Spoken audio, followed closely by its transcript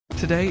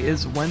Today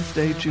is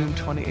Wednesday, June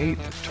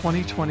 28th,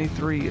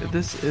 2023.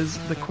 This is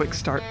the Quick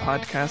Start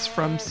podcast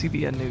from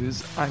CBN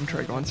News. I'm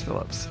Trey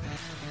Phillips.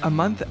 A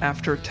month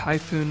after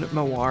Typhoon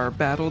Mawar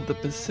battled the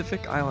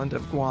Pacific island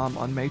of Guam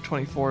on May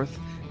 24th,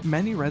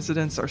 many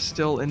residents are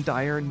still in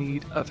dire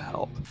need of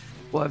help.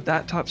 We'll have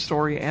that top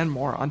story and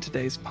more on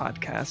today's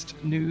podcast,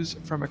 News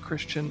from a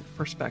Christian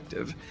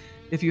Perspective.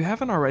 If you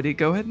haven't already,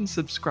 go ahead and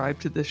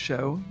subscribe to this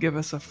show, give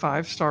us a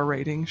 5-star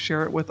rating,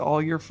 share it with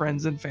all your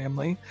friends and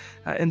family,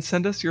 and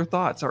send us your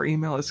thoughts. Our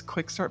email is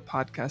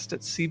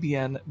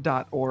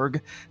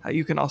quickstartpodcast@cbn.org.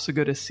 You can also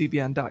go to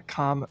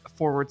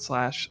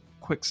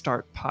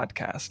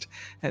cbn.com/quickstartpodcast.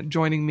 And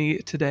joining me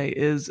today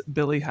is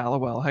Billy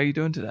Hallowell. How are you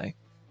doing today?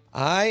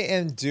 I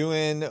am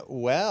doing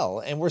well,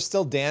 and we're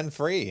still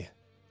Dan-free.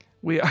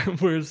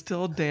 We're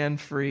still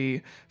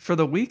Dan-free for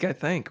the week, I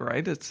think,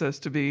 right? It's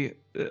supposed to be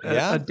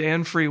a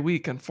Dan-free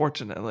week,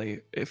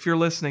 unfortunately. If you're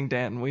listening,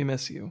 Dan, we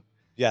miss you.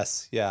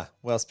 Yes, yeah.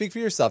 Well, speak for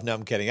yourself. No,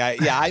 I'm kidding.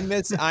 I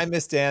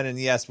miss Dan, and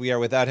yes, we are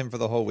without him for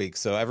the whole week,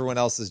 so everyone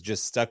else is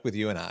just stuck with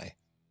you and I.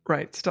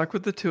 Right, stuck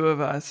with the two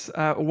of us.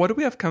 What do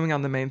we have coming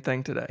on the main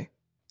thing today?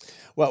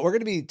 Well, we're going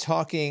to be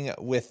talking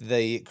with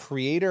the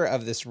creator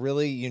of this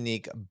really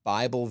unique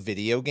Bible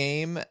video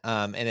game,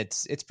 and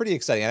it's pretty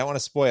exciting. I don't want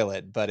to spoil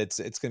it, but it's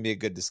going to be a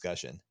good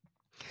discussion.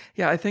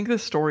 Yeah, I think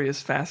this story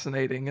is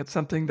fascinating. It's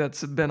something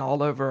that's been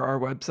all over our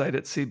website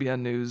at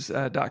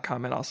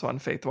cbnnews.com and also on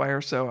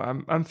FaithWire. So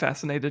I'm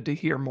fascinated to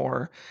hear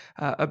more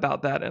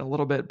about that in a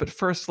little bit. But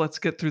first, let's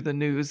get through the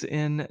news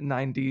in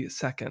 90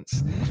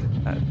 seconds.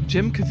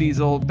 Jim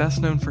Caviezel,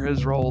 best known for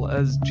his role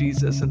as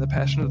Jesus in The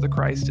Passion of the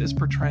Christ, is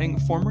portraying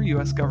former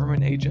U.S.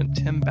 government agent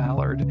Tim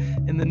Ballard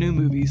in the new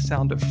movie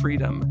Sound of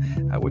Freedom,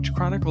 which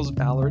chronicles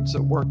Ballard's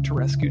work to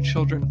rescue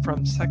children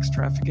from sex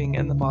trafficking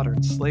and the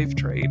modern slave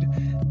trade.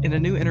 In a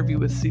new interview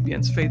with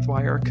CBN's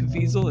FaithWire,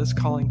 Caviezel is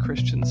calling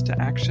Christians to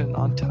action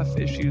on tough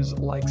issues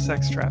like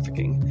sex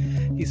trafficking.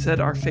 He said,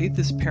 "Our faith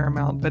is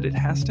paramount, but it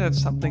has to have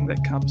something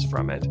that comes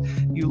from it.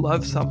 You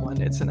love someone,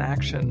 it's an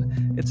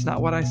action. It's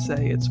not what I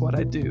say, it's what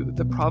I do.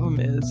 The problem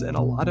is, in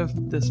a lot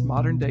of this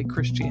modern-day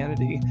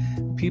Christianity,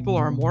 people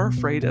are more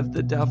afraid of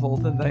the devil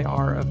than they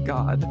are of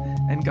God,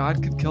 and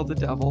God could kill the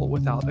devil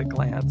without a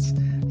glance."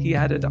 He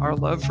added, "Our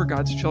love for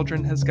God's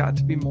children has got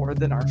to be more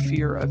than our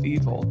fear of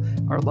evil.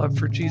 Our love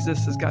for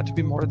Jesus has got to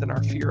be more than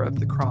our fear of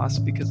the cross,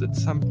 because at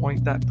some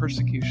point that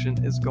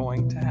persecution is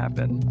going to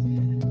happen."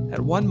 At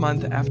 1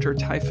 month after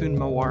Typhoon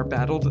Mawar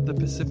battled the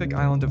Pacific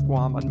island of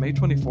Guam on May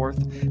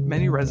 24th,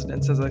 many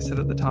residents, as I said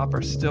at the top,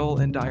 are still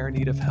in dire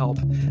need of help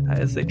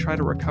as they try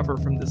to recover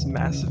from this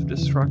massive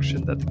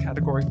destruction that the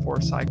Category 4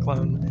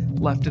 cyclone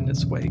left in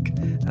its wake.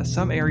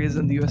 Some areas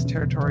in the U.S.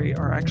 territory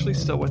are actually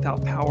still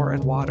without power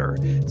and water,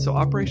 so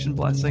Operation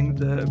Blessing,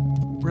 the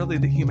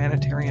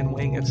humanitarian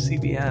wing of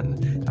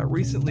CBN,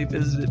 recently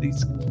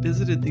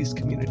visited these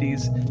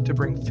communities to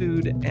bring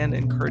food and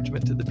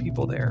encouragement to the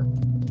people there.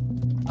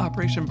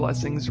 Operation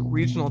Blessing's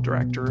regional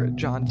director,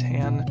 John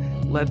Tan,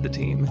 led the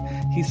team.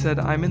 He said,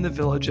 "I'm in the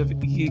village of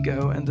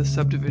Yigo and the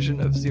subdivision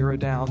of Zero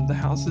Down. The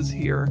houses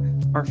here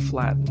are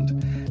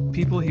flattened.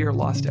 People here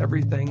lost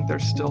everything.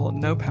 There's still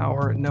no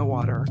power, no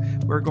water.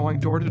 We're going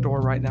door to door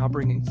right now,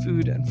 bringing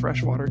food and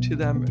fresh water to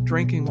them,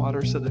 drinking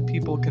water so that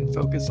people can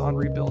focus on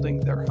rebuilding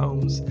their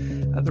homes."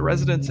 The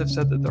residents have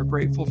said that they're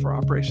grateful for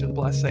Operation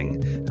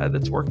Blessing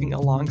that's working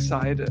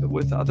alongside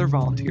with other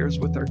volunteers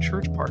with their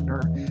church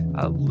partner,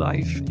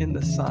 Life in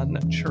the Sun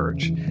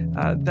Church.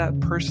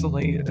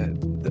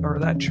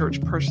 That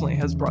church personally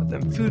has brought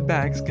them food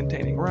bags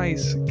containing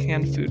rice,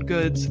 canned food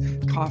goods,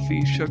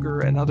 coffee, sugar,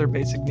 and other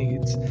basic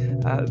needs.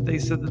 They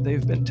said that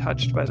they've been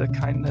touched by the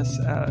kindness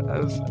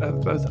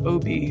of both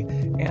OB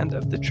and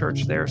of the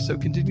church there. So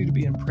continue to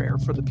be in prayer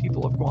for the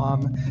people of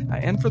Guam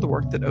and for the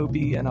work that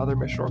OB and other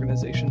mission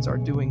organizations are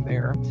doing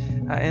there.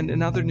 And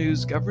in other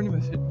news,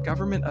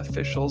 government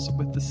officials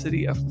with the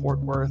city of Fort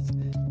Worth,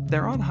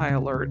 they're on high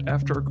alert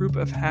after a group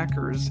of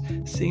hackers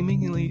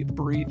seemingly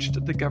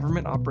breached the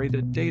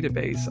government-operated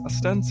database,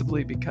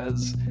 ostensibly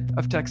because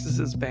of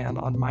Texas's ban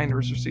on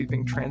minors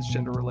receiving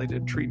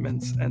transgender-related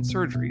treatments and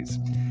surgeries.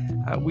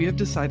 "We have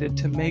decided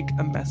to make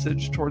a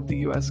message toward the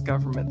U.S.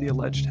 government," the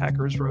alleged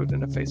hackers wrote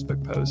in a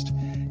Facebook post.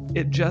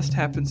 "It just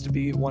happens to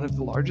be one of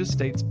the largest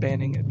states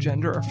banning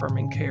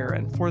gender-affirming care,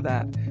 and for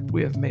that,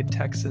 we have made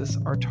Texas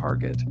our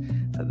target."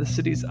 The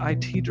city's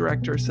IT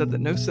director said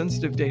that no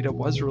sensitive data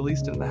was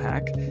released in the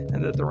hack,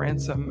 and that a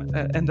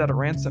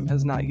ransom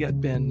has not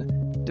yet been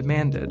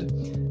demanded.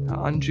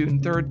 On June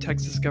 3rd,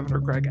 Texas Governor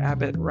Greg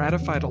Abbott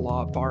ratified a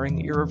law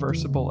barring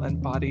irreversible and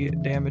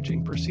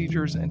body-damaging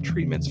procedures and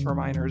treatments for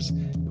minors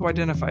who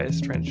identify as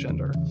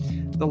transgender.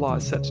 The law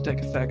is set to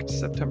take effect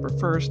September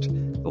 1st.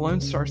 The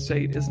Lone Star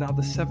State is now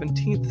the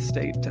 17th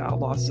state to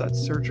outlaw such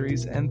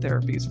surgeries and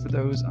therapies for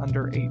those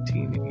under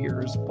 18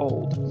 years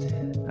old.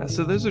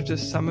 So those are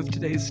just some of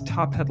today's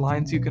top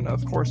headlines. You can,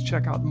 of course,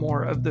 check out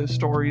more of those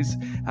stories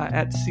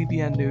at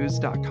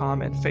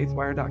cbnnews.com and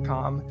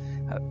faithwire.com.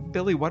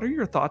 Billy, what are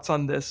your thoughts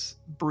on this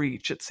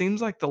breach? It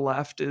seems like the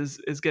left is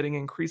getting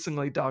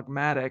increasingly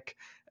dogmatic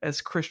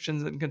as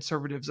Christians and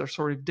conservatives are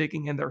sort of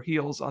digging in their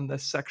heels on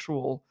this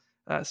sexual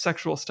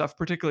stuff,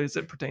 particularly as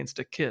it pertains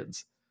to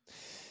kids.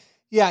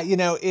 Yeah,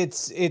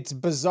 it's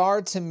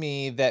bizarre to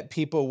me that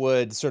people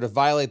would sort of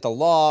violate the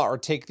law or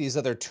take these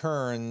other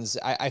turns.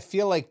 I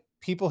feel like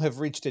people have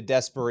reached a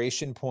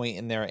desperation point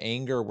in their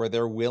anger where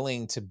they're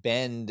willing to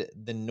bend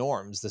the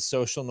norms, the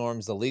social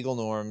norms, the legal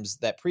norms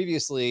that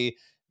previously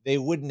they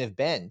wouldn't have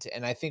bent.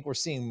 And I think we're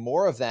seeing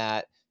more of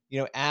that,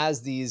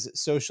 as these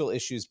social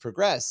issues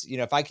progress.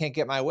 If I can't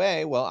get my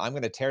way, well, I'm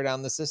going to tear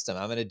down the system.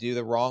 I'm going to do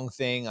the wrong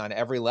thing on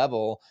every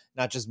level,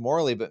 not just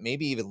morally, but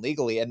maybe even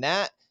legally. And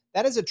that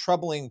is a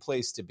troubling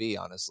place to be,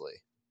 honestly.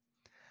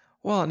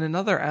 Well, and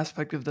another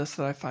aspect of this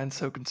that I find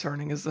so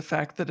concerning is the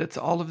fact that it's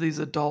all of these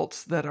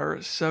adults that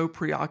are so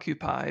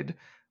preoccupied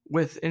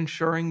with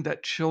ensuring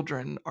that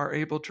children are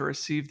able to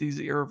receive these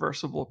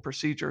irreversible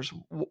procedures.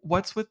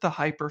 What's with the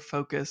hyper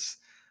focus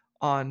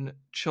on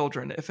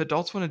children? If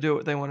adults want to do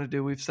what they want to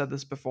do, we've said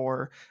this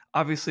before.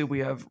 Obviously, we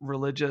have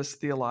religious,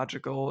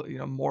 theological,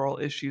 moral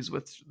issues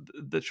with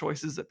the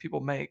choices that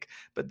people make.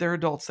 But they're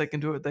adults; they can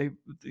do what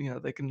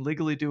they can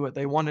legally do what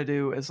they want to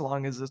do as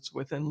long as it's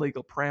within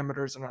legal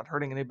parameters and not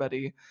hurting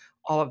anybody.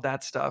 All of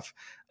that stuff,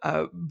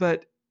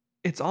 but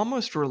it's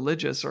almost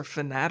religious or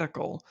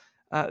fanatical.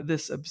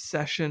 This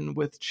obsession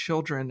with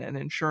children and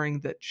ensuring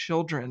that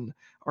children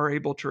are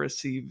able to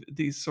receive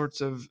these sorts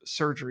of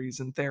surgeries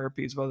and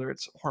therapies, whether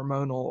it's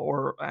hormonal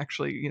or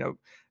actually,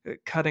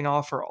 cutting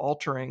off or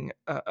altering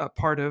a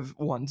part of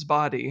one's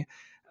body.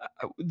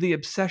 The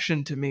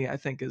obsession to me, I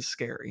think, is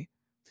scary.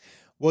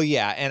 Well,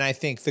 yeah, and I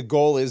think the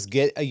goal is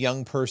get a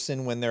young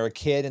person when they're a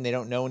kid and they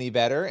don't know any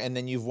better, and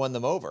then you've won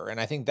them over. And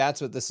I think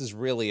that's what this is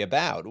really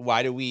about.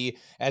 Why do we,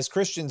 as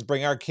Christians,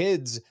 bring our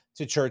kids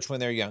to church when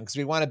they're young? Because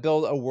we want to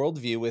build a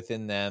worldview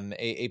within them,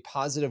 a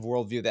positive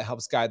worldview that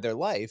helps guide their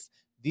life.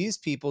 These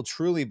people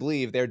truly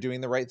believe they're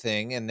doing the right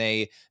thing, and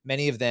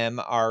many of them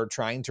are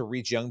trying to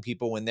reach young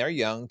people when they're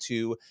young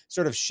to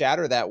sort of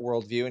shatter that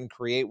worldview and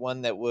create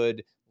one that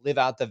would live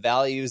out the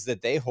values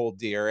that they hold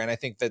dear. And I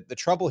think that the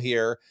trouble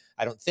here,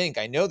 I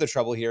know the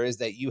trouble here is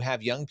that you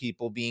have young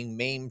people being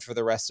maimed for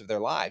the rest of their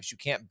lives. You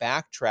can't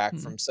backtrack Hmm.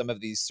 from some of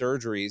these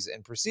surgeries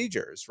and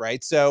procedures,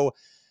 right? So,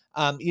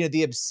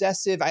 the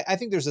obsessive, I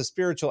think there's a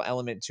spiritual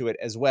element to it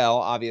as well,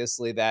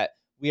 obviously, that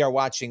we are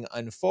watching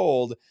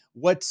unfold.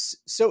 What's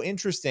so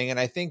interesting, and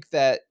I think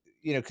that,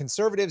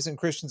 conservatives and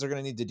Christians are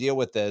going to need to deal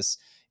with this.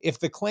 If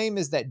the claim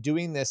is that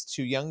doing this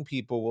to young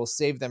people will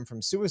save them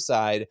from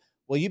suicide,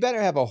 well, you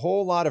better have a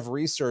whole lot of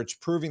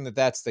research proving that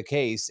that's the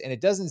case. And it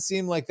doesn't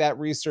seem like that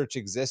research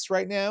exists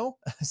right now.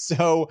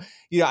 So,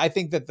 I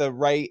think that the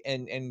right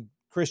and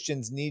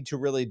Christians need to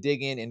really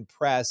dig in and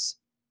press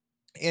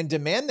and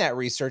demand that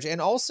research. And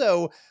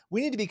also,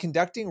 we need to be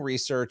conducting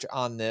research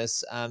on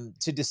this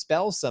to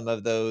dispel some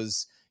of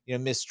those,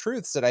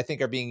 mistruths that I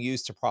think are being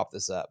used to prop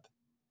this up.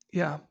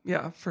 Yeah,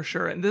 for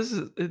sure. And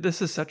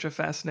this is such a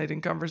fascinating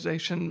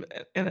conversation,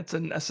 and it's a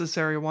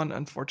necessary one.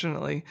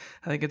 Unfortunately,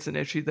 I think it's an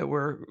issue that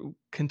we're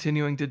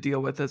continuing to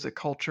deal with as a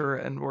culture,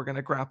 and we're going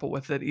to grapple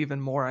with it even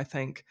more, I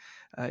think,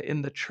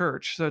 in the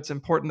church. So it's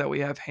important that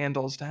we have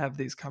handles to have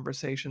these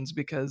conversations,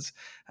 because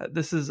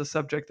this is a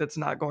subject that's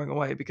not going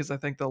away. Because I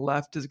think the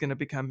left is going to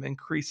become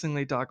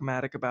increasingly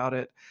dogmatic about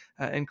it,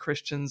 and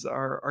Christians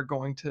are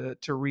going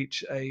to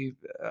reach a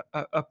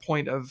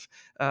point of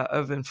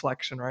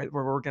inflection, right,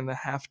 where we're going to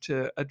have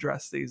to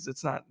address these.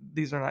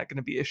 These are not going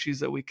to be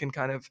issues that we can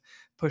kind of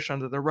push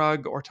under the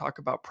rug or talk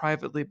about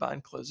privately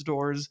behind closed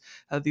doors.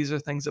 These are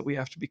things that we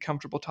have to be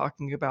comfortable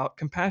talking about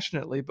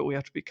compassionately, but we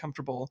have to be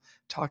comfortable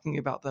talking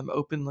about them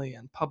openly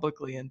and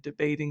publicly and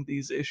debating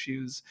these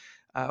issues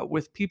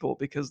with people,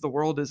 because the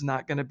world's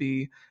not going to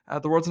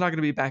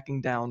be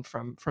backing down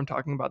from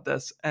talking about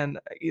this. And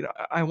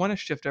I want to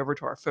shift over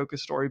to our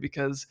focus story,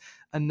 because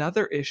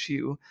another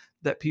issue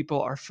that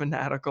people are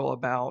fanatical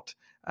about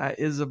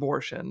is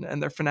abortion,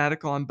 and they're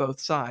fanatical on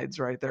both sides,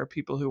 right? There are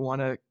people who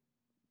want to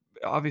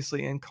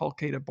obviously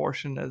inculcate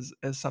abortion as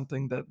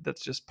something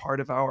that's just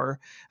part of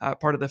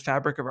the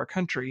fabric of our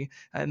country.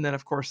 And then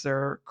of course there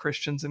are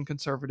Christians and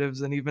conservatives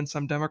and even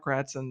some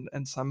Democrats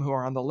and some who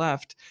are on the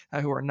left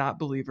who are not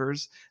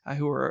believers,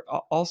 who are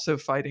also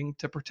fighting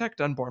to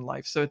protect unborn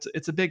life. So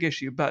it's a big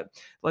issue. But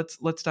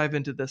let's dive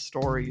into this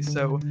story.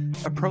 So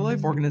a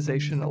pro-life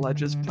organization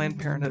alleges Planned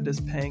Parenthood is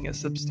paying a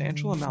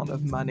substantial amount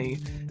of money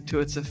to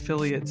its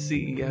affiliate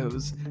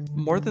CEOs,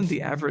 more than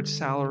the average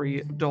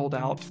salary doled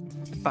out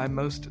by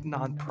most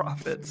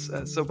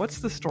nonprofits. So what's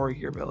the story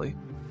here, Billy?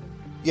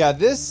 Yeah,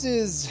 this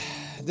is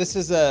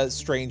a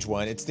strange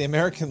one. It's the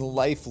American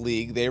Life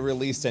League. They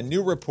released a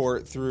new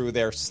report through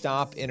their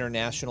Stop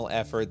International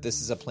effort.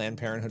 This is a Planned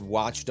Parenthood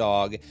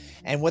watchdog.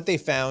 And what they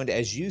found,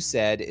 as you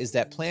said, is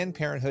that Planned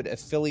Parenthood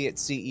affiliate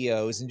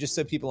CEOs, and just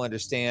so people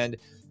understand,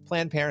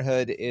 Planned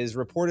Parenthood is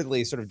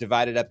reportedly sort of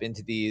divided up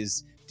into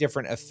these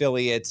different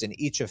affiliates, and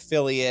each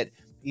affiliate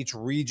Each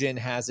region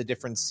has a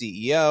different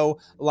CEO.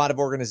 A lot of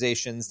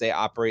organizations, they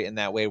operate in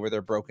that way where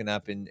they're broken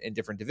up in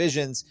different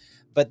divisions.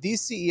 But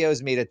these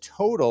CEOs made a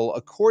total,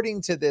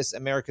 according to this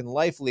American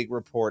Life League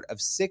report, of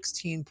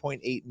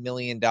 $16.8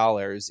 million in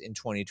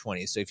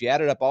 2020. So if you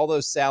added up all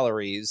those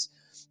salaries,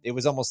 it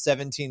was almost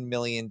 $17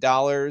 million.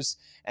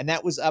 And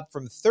that was up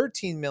from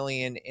 $13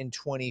 million in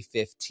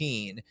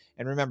 2015.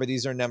 And remember,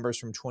 these are numbers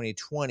from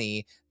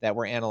 2020 that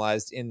were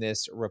analyzed in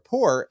this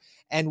report.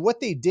 And what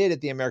they did at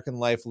the American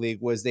Life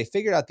League was they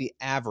figured out the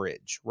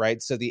average,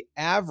 right? So the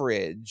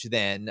average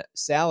then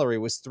salary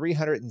was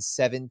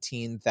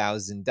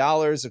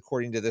 $317,000,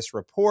 according to this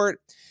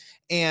report.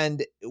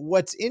 And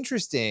what's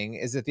interesting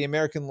is that the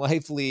American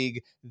Life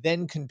League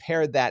then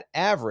compared that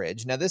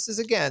average. Now, this is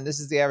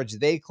the average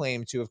they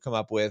claim to have come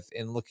up with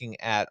in looking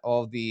at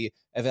all the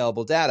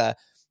available data.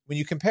 When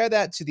you compare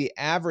that to the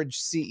average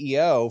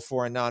CEO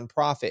for a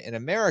nonprofit in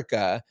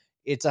America,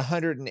 it's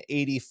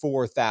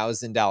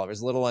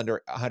 $184,000, a little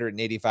under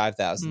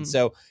 $185,000.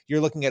 So you're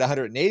looking at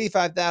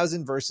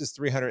 $185,000 versus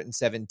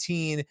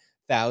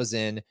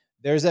 $317,000.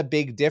 There's a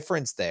big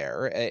difference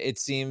there. It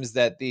seems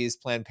that these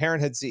Planned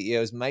Parenthood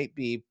CEOs might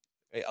be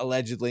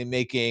allegedly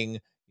making,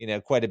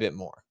 quite a bit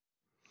more.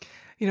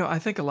 I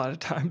think a lot of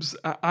times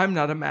I'm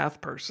not a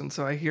math person,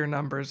 so I hear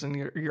numbers and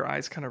your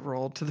eyes kind of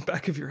roll to the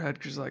back of your head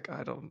because you're like,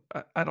 I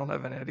don't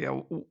have any idea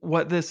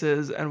what this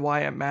is and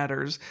why it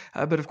matters.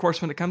 But of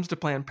course, when it comes to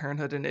Planned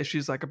Parenthood and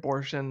issues like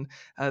abortion,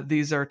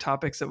 these are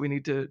topics that we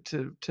need to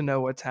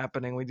know what's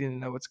happening. We need to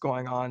know what's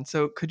going on.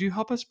 So could you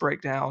help us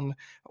break down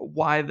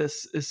why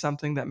this is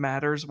something that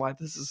matters? Why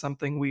this is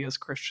something we as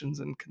Christians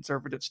and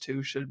conservatives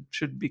too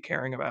should be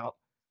caring about?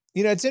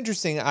 It's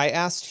interesting. I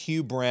asked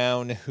Hugh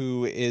Brown,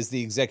 who is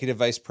the executive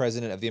vice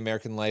president of the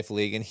American Life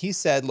League, and he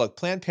said, look,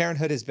 Planned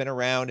Parenthood has been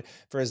around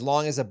for as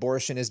long as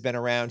abortion has been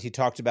around. He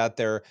talked about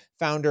their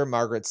founder,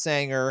 Margaret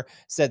Sanger,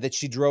 said that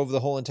she drove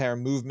the whole entire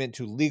movement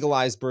to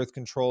legalize birth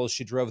control.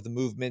 She drove the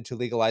movement to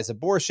legalize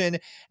abortion,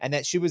 and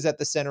that she was at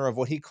the center of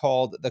what he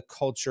called the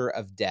culture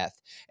of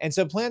death. And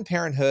so Planned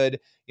Parenthood,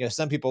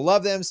 some people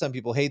love them, some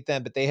people hate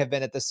them, but they have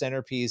been at the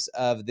centerpiece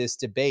of this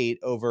debate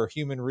over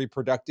human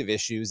reproductive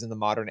issues in the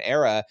modern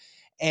era.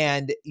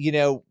 And,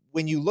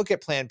 when you look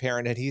at Planned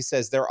Parenthood, he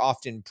says they're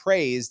often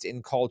praised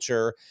in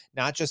culture,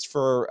 not just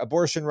for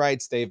abortion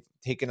rights. They've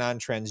taken on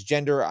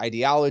transgender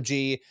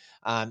ideology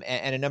and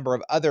a number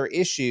of other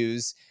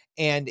issues.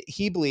 And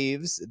he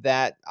believes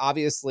that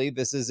obviously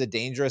this is a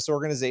dangerous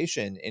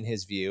organization in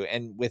his view.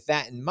 And with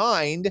that in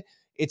mind,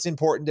 it's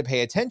important to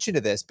pay attention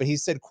to this. But he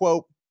said,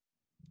 quote,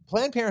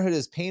 Planned Parenthood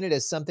is painted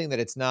as something that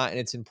it's not, and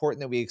it's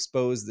important that we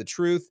expose the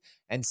truth.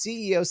 And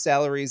CEO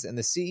salaries and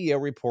the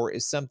CEO report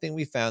is something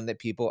we found that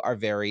people are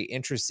very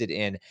interested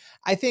in.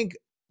 I think,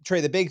 Trey,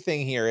 the big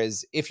thing here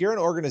is if you're an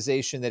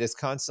organization that is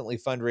constantly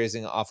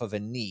fundraising off of a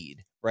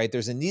need, right?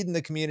 There's a need in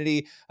the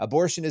community.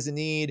 Abortion is a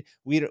need.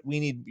 We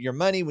need your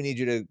money. We need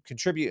you to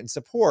contribute and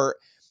support.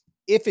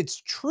 If it's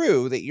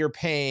true that you're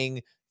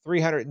paying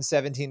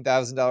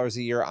 $317,000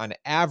 a year on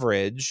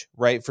average,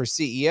 right, for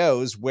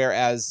CEOs,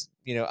 whereas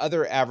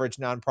other average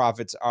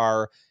nonprofits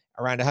are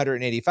around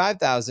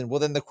 185,000. Well,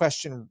 then the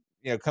question,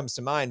 comes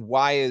to mind: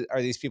 why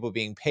are these people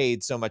being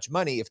paid so much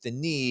money if the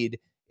need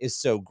is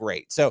so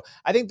great? So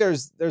I think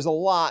there's a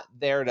lot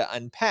there to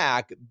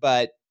unpack,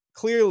 but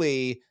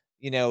clearly,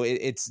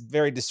 it's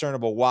very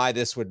discernible why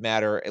this would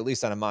matter, at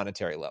least on a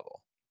monetary level.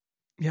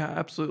 Yeah,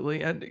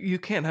 absolutely. And you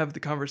can't have the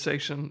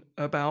conversation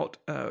about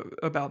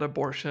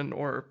abortion,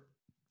 or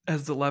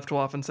as the left will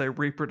often say,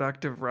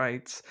 reproductive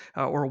rights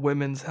or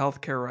women's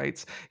healthcare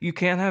rights. You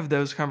can't have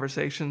those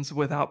conversations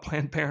without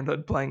Planned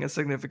Parenthood playing a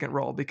significant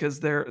role,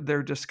 because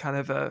they're just kind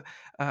of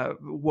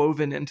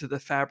woven into the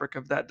fabric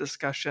of that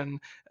discussion,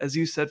 as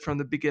you said from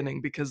the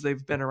beginning, because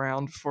they've been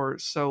around for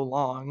so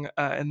long,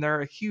 and they're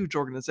a huge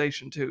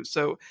organization too.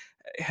 So,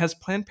 has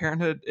Planned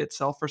Parenthood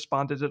itself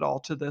responded at all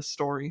to this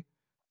story?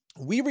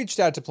 We reached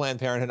out to Planned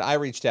Parenthood. I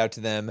reached out to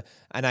them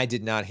and I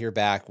did not hear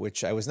back,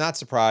 which I was not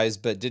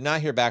surprised, but did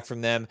not hear back from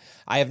them.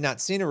 I have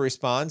not seen a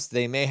response.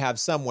 They may have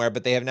somewhere,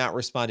 but they have not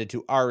responded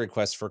to our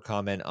request for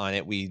comment on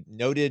it. We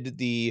noted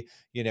the,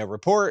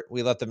 report.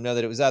 We let them know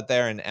that it was out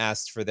there and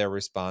asked for their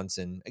response,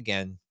 and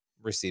again,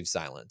 received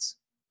silence.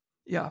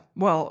 Yeah.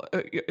 Well,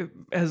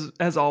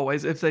 as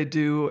always, if they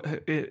do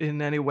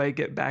in any way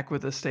get back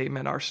with a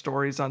statement, our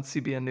stories on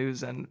CBN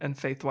News and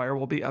Faithwire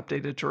will be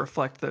updated to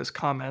reflect those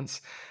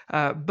comments.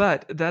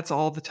 But that's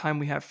all the time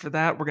we have for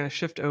that. We're going to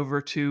shift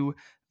over to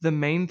the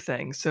main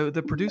thing. So,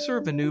 the producer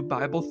of a new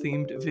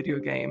Bible-themed video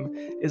game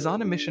is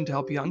on a mission to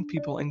help young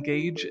people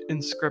engage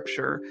in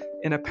Scripture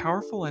in a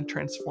powerful and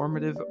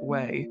transformative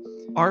way.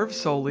 Arv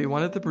Soley,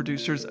 one of the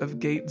producers of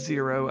Gate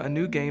Zero, a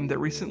new game that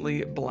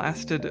recently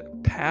blasted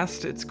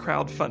past its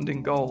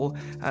crowdfunding goal,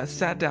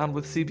 sat down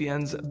with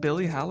CBN's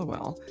Billy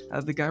Hallowell,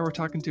 the guy we're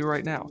talking to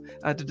right now,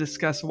 to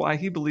discuss why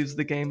he believes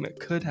the game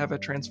could have a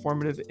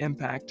transformative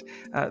impact.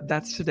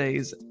 That's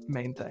today's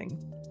main thing.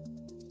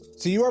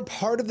 So you are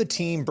part of the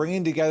team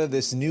bringing together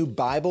this new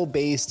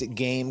Bible-based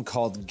game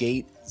called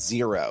Gate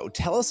Zero.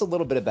 Tell us a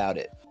little bit about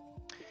it.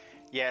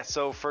 Yeah,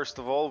 so first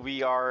of all,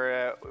 we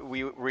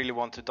really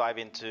want to dive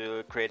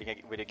into creating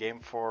a video game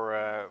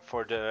for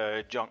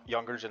the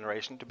younger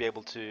generation to be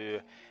able to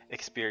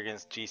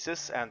experience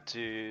Jesus and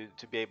to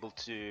be able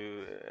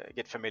to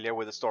get familiar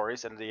with the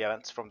stories and the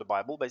events from the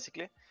Bible,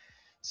 basically.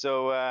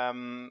 So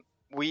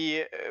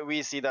we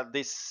see that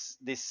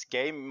this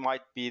game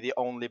might be the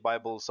only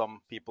Bible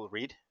some people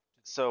read.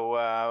 So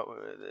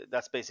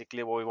that's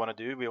basically what we want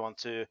to do. We want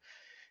to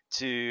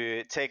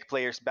take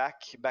players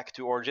back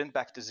to origin,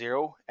 back to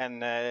zero, and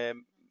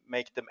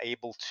make them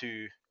able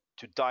to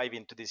dive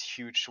into this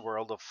huge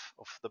world of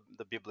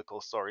the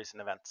biblical stories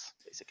and events,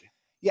 basically.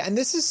 Yeah, and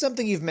this is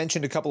something you've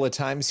mentioned a couple of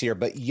times here,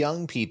 but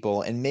young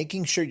people and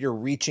making sure you're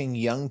reaching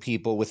young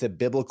people with a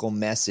biblical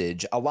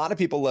message. A lot of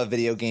people love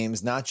video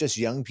games, not just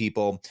young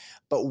people,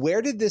 but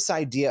where did this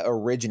idea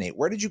originate?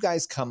 Where did you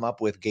guys come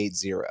up with Gate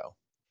Zero?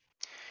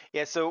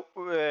 Yeah, so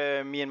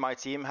me and my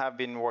team have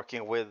been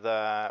working with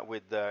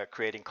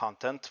creating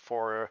content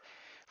for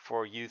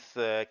youth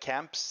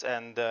camps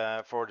and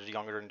for the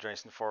younger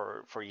generation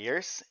for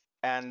years.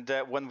 And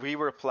when we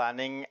were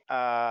planning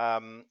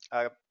a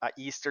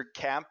Easter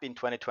camp in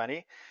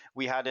 2020,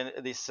 we had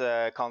this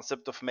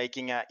concept of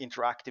making an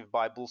interactive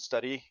Bible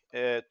study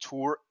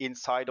tour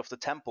inside of the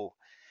temple.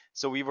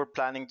 So we were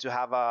planning to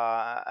have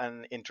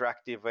an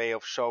interactive way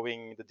of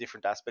showing the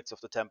different aspects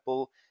of the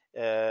temple,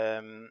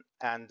 and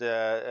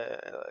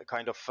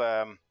kind of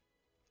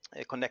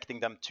connecting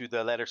them to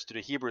the letters to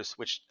the Hebrews,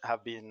 which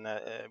have been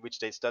which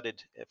they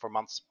studied for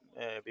months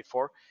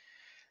before.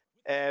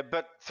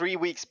 But 3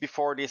 weeks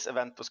before this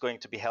event was going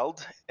to be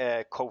held,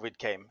 COVID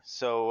came,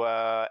 so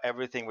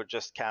everything was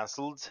just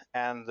cancelled,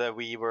 and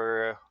we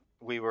were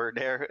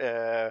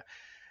there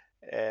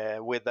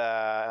with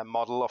a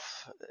model of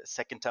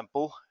Second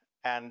Temple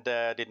and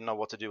didn't know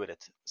what to do with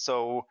it.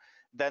 So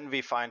then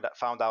we found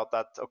out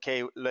that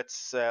okay,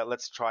 let's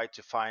try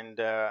to find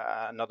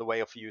another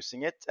way of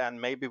using it, and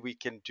maybe we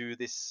can do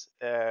this.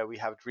 We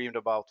have dreamed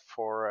about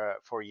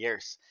for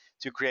years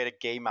to create a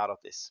game out of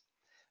this.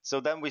 So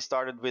then we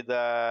started with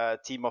a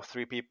team of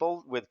 3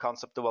 people with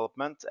concept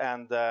development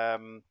and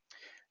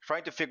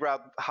trying to figure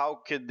out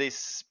how could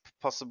this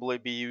possibly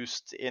be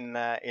used in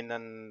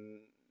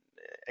an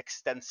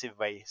extensive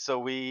way. So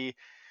we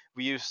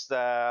used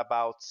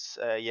about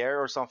a year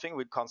or something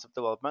with concept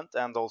development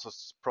and also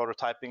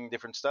prototyping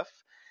different stuff.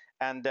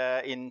 And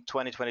in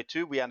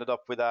 2022, we ended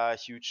up with a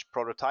huge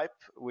prototype,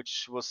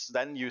 which was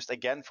then used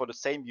again for the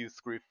same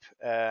youth group.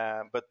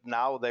 But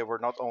now they were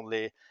not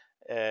only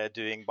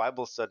doing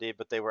Bible study,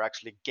 but they were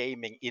actually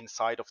gaming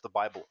inside of the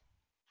Bible.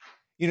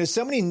 You know,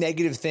 so many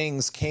negative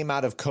things came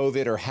out of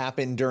COVID or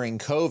happened during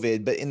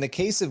COVID, but in the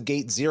case of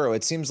Gate Zero,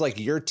 it seems like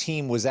your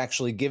team was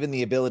actually given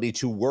the ability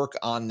to work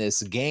on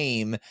this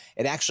game.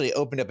 It actually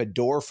opened up a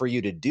door for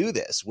you to do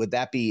this. Would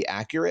that be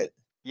accurate?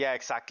 Yeah,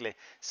 exactly.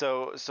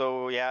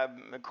 So yeah,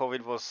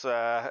 COVID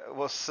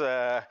was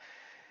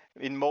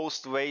in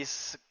most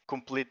ways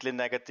completely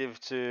negative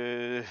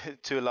to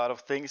to a lot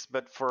of things,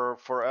 but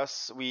for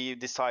us, we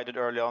decided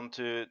early on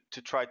to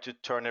try to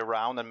turn it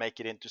around and make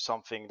it into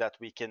something that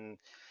we can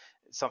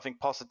something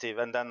positive.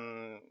 And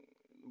then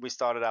we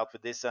started out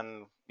with this,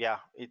 and yeah,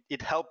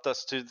 it helped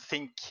us to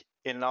think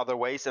in other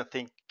ways and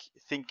think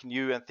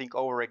new and think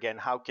over again.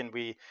 How can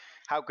we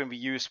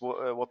use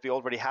what we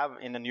already have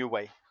in a new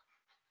way?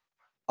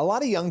 A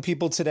lot of young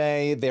people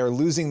today, they're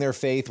losing their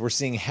faith. We're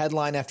seeing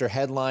headline after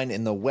headline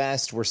in the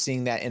West. We're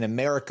seeing that in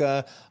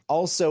America,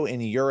 also in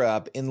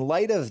Europe. In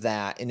light of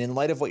that, and in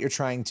light of what you're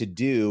trying to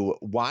do,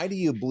 why do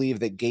you believe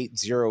that Gate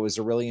Zero is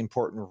a really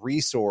important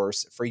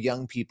resource for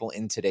young people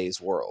in today's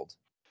world?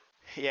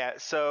 Yeah,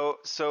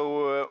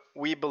 so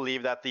we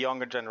believe that the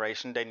younger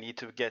generation, they need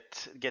to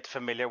get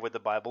familiar with the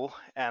Bible,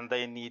 and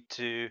they need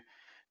to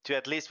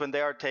at least when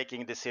they are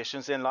taking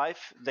decisions in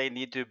life, they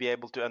need to be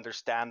able to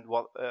understand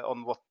what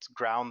on what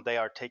ground they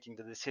are taking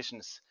the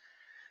decisions.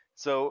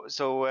 So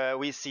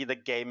we see the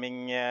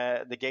gaming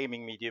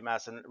medium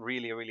as a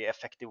really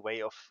effective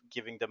way of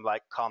giving them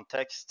like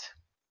context,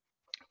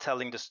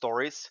 telling the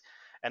stories,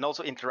 and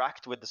also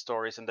interact with the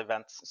stories and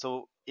events.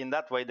 So in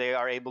that way, they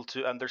are able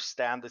to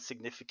understand the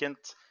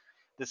significance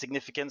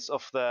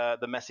of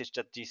the message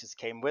that Jesus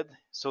came with,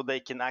 so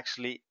they can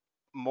actually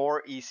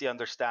more easy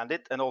understand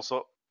it and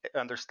also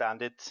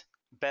understand it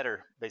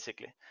better,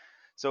 basically.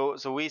 So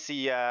we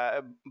see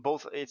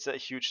both. It's a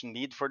huge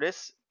need for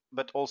this,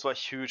 but also a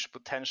huge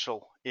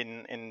potential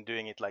in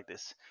doing it like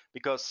this,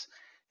 because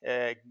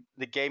uh,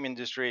 the game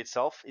industry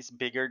itself is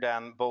bigger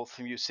than both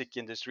music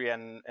industry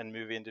and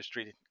movie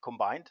industry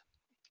combined,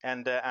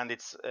 and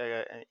it's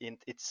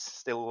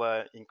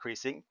still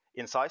increasing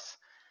in size.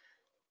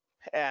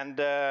 And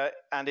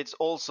it's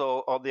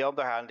also, on the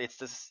other hand,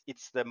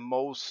 it's the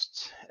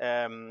most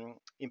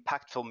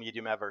impactful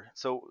medium ever.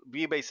 So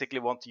we basically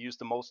want to use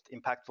the most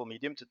impactful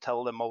medium to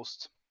tell the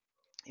most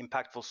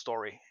impactful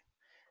story.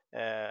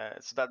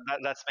 So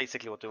that's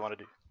basically what we want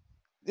to do.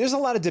 There's a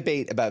lot of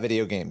debate about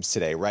video games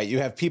today, right? You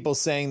have people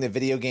saying that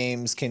video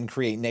games can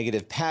create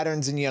negative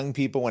patterns in young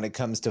people when it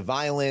comes to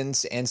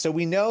violence. And so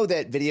we know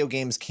that video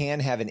games can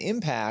have an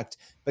impact.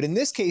 But in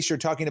this case, you're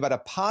talking about a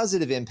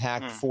positive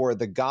impact for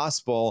the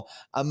gospel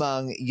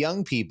among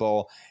young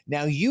people.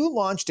 Now, you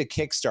launched a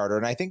Kickstarter,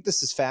 and I think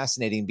this is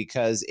fascinating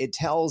because it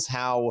tells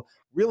how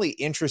really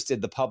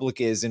interested the public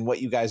is in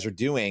what you guys are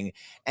doing.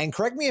 And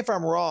correct me if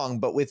I'm wrong,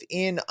 but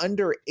within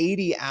under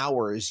 80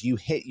 hours, you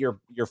hit your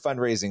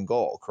fundraising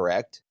goal,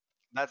 correct?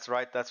 That's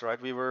right. That's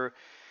right. We were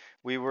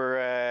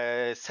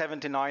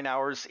 79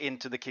 hours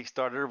into the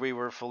Kickstarter. We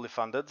were fully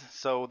funded.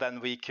 So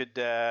then we could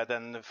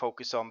then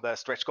focus on the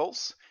stretch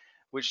goals,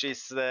 which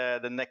is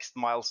the next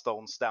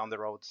milestones down the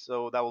road.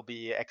 So that will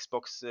be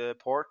Xbox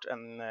port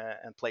and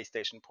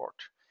PlayStation port.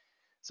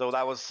 So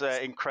that was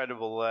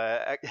incredible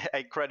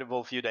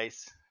few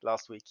days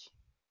last week.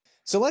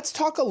 So let's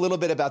talk a little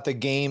bit about the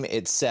game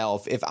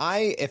itself. If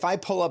I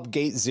pull up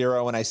Gate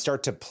Zero and I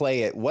start to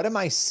play it, what am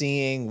I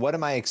seeing? What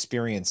am I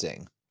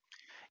experiencing?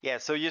 Yeah,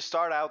 so you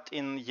start out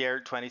in year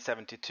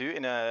 2072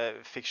 in a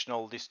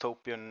fictional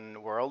dystopian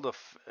world of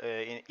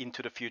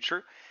into the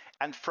future.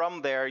 And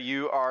from there,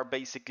 you are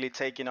basically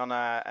taken on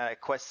a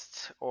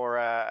quest or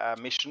a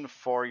mission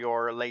for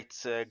your late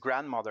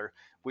grandmother,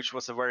 which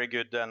was a very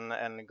good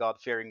and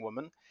God-fearing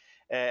woman.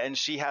 And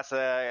she has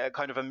a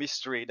kind of a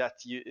mystery that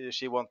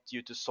she wants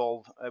you to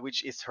solve,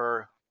 which is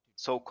her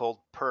so-called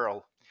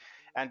pearl.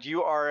 And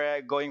you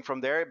are going from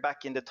there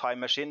back in the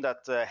time machine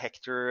that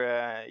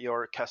Hector,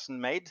 your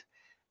cousin, made.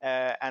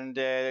 And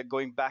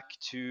going back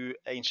to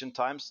ancient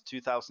times,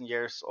 2,000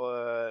 years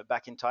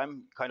back in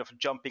time, kind of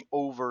jumping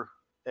over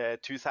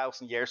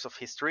 2,000 years of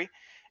history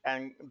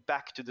and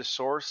back to the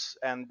source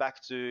and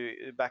back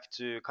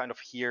to kind of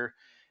hear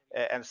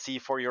and see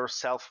for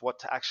yourself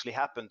what actually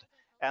happened.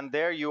 And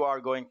there you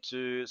are going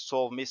to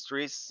solve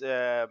mysteries,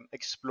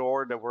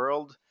 explore the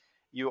world.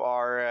 You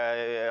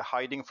are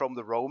hiding from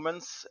the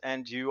Romans,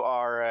 and you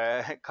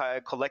are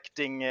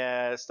collecting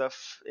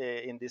stuff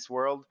in this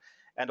world,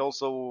 and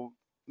also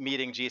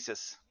meeting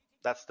Jesus.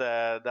 That's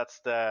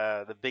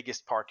the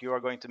biggest part. You are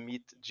going to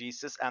meet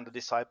Jesus and the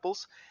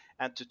disciples,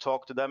 and to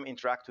talk to them,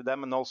 interact with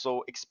them, and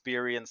also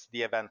experience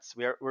the events.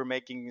 We're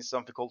making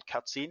something called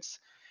cutscenes,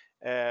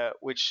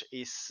 which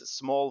is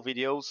small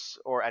videos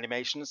or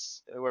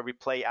animations where we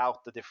play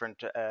out the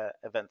different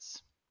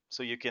events,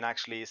 so you can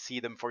actually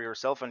see them for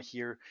yourself and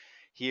hear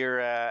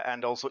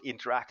and also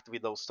interact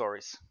with those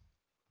stories.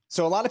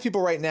 So a lot of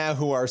people right now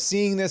who are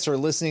seeing this or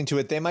listening to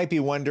it, they might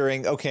be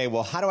wondering, okay,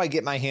 well, how do I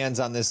get my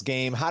hands on this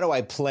game? How do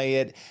I play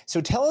it?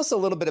 So tell us a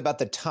little bit about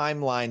the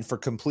timeline for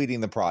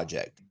completing the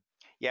project.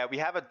 Yeah, we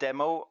have a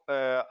demo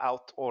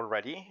out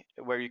already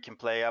where you can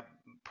play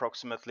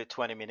approximately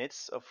 20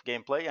 minutes of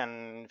gameplay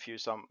and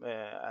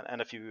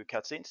a few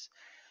cutscenes.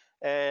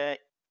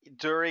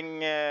 During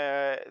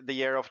the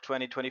year of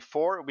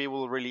 2024, we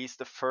will release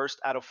the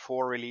first out of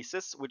 4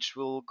 releases, which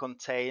will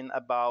contain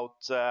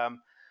about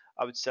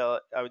I would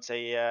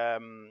say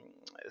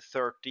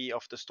 30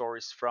 of the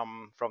stories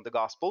from the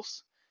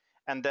Gospels,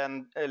 and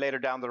then later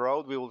down the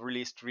road we will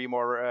release 3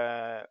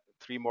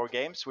 more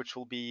games, which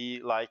will be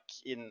like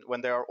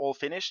when they are all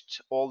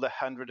finished, all the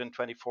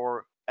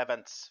 124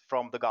 events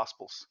from the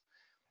Gospels.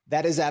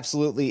 That is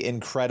absolutely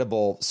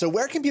incredible. So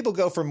where can people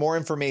go for more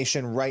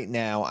information right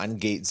now on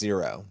Gate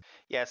Zero?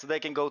 Yeah, so they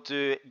can go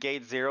to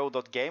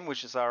gatezero.game,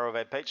 which is our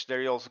webpage.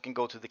 There you also can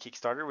go to the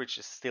Kickstarter, which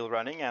is still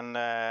running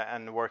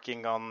and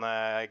working on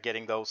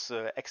getting those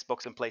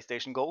Xbox and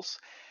PlayStation goals.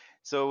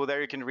 So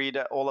there you can read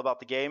all about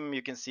the game.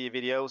 You can see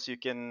videos, you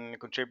can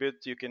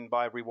contribute, you can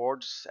buy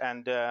rewards,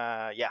 and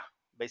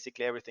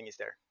basically everything is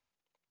there.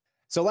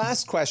 So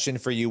last question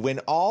for you. When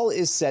all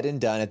is said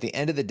and done at the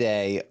end of the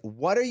day,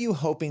 what are you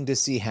hoping to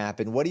see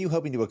happen? What are you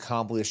hoping to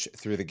accomplish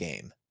through the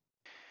game?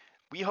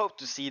 We hope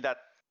to see that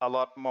a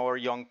lot more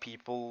young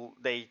people,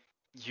 they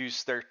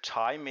use their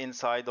time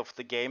inside of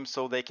the game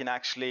so they can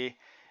actually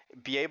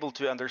be able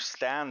to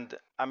understand.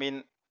 I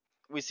mean,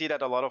 we see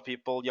that a lot of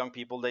people, young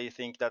people, they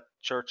think that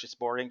church is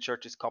boring,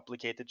 church is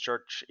complicated,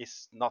 church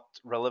is not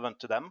relevant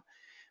to them.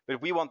 But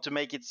we want to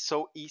make it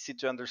so easy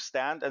to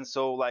understand and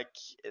so what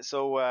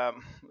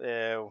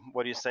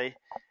do you say,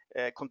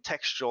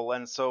 contextual,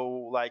 and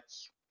so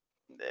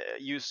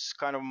use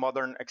kind of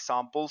modern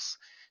examples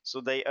so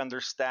they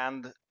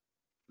understand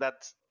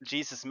that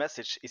Jesus'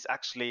 message is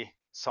actually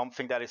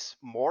something that is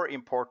more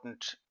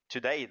important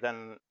today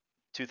than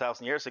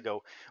 2,000 years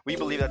ago. We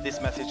believe that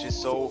this message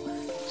is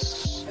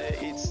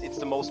it's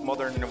the most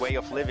modern way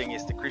of living,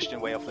 is the Christian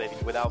way of living,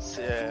 without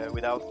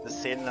the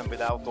sin and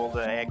without all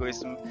the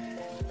egoism.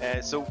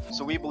 So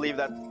we believe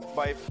that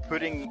by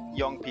putting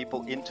young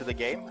people into the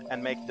game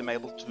and make them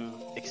able to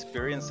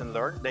experience and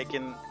learn, they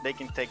can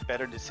take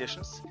better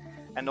decisions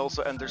and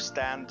also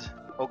understand,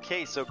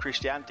 okay, so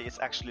Christianity is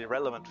actually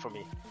relevant for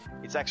me.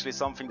 It's actually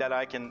something that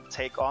I can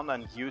take on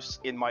and use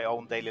in my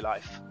own daily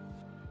life.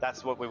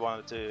 That's what we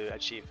wanted to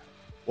achieve.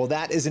 Well,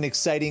 that is an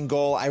exciting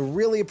goal. I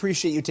really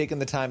appreciate you taking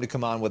the time to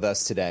come on with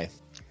us today.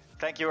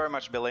 Thank you very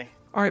much, Billy.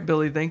 All right,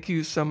 Billy, thank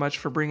you so much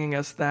for bringing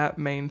us that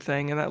main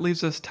thing. And that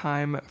leaves us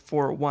time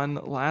for one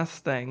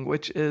last thing,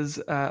 which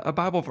is a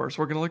Bible verse.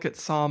 We're going to look at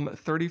Psalm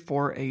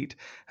 34:8.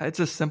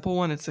 It's a simple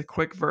one. It's a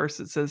quick verse.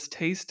 It says,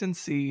 "Taste and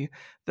see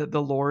that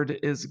the Lord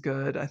is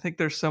good." I think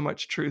there's so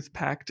much truth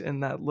packed in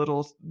that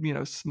little,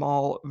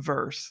 small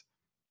verse.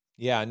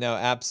 Yeah, no,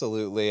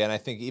 absolutely. And I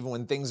think even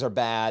when things are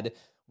bad,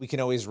 we can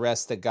always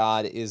rest that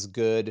God is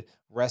good,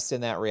 rest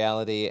in that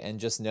reality, and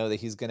just know that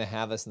He's going to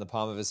have us in the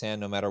palm of His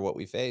hand no matter what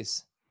we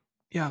face.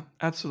 Yeah,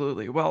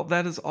 absolutely. Well,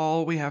 that is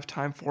all we have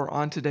time for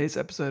on today's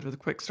episode of the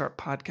Quick Start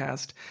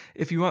Podcast.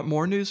 If you want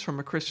more news from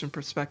a Christian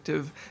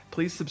perspective,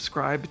 please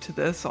subscribe to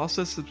this.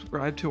 Also,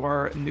 subscribe to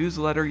our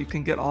newsletter. You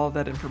can get all of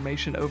that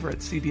information over at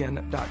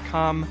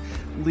cbn.com.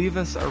 Leave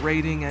us a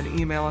rating and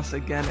email us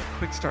again at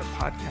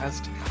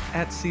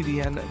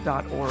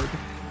quickstartpodcast@cbn.org.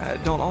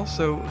 Don't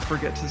also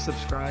forget to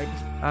subscribe,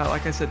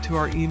 like I said, to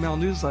our email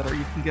newsletter.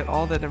 You can get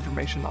all that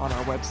information on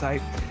our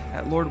website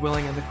at Lord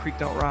Willing and the Creek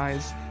Don't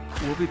Rise.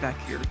 We'll be back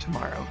here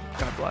tomorrow.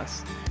 God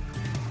bless.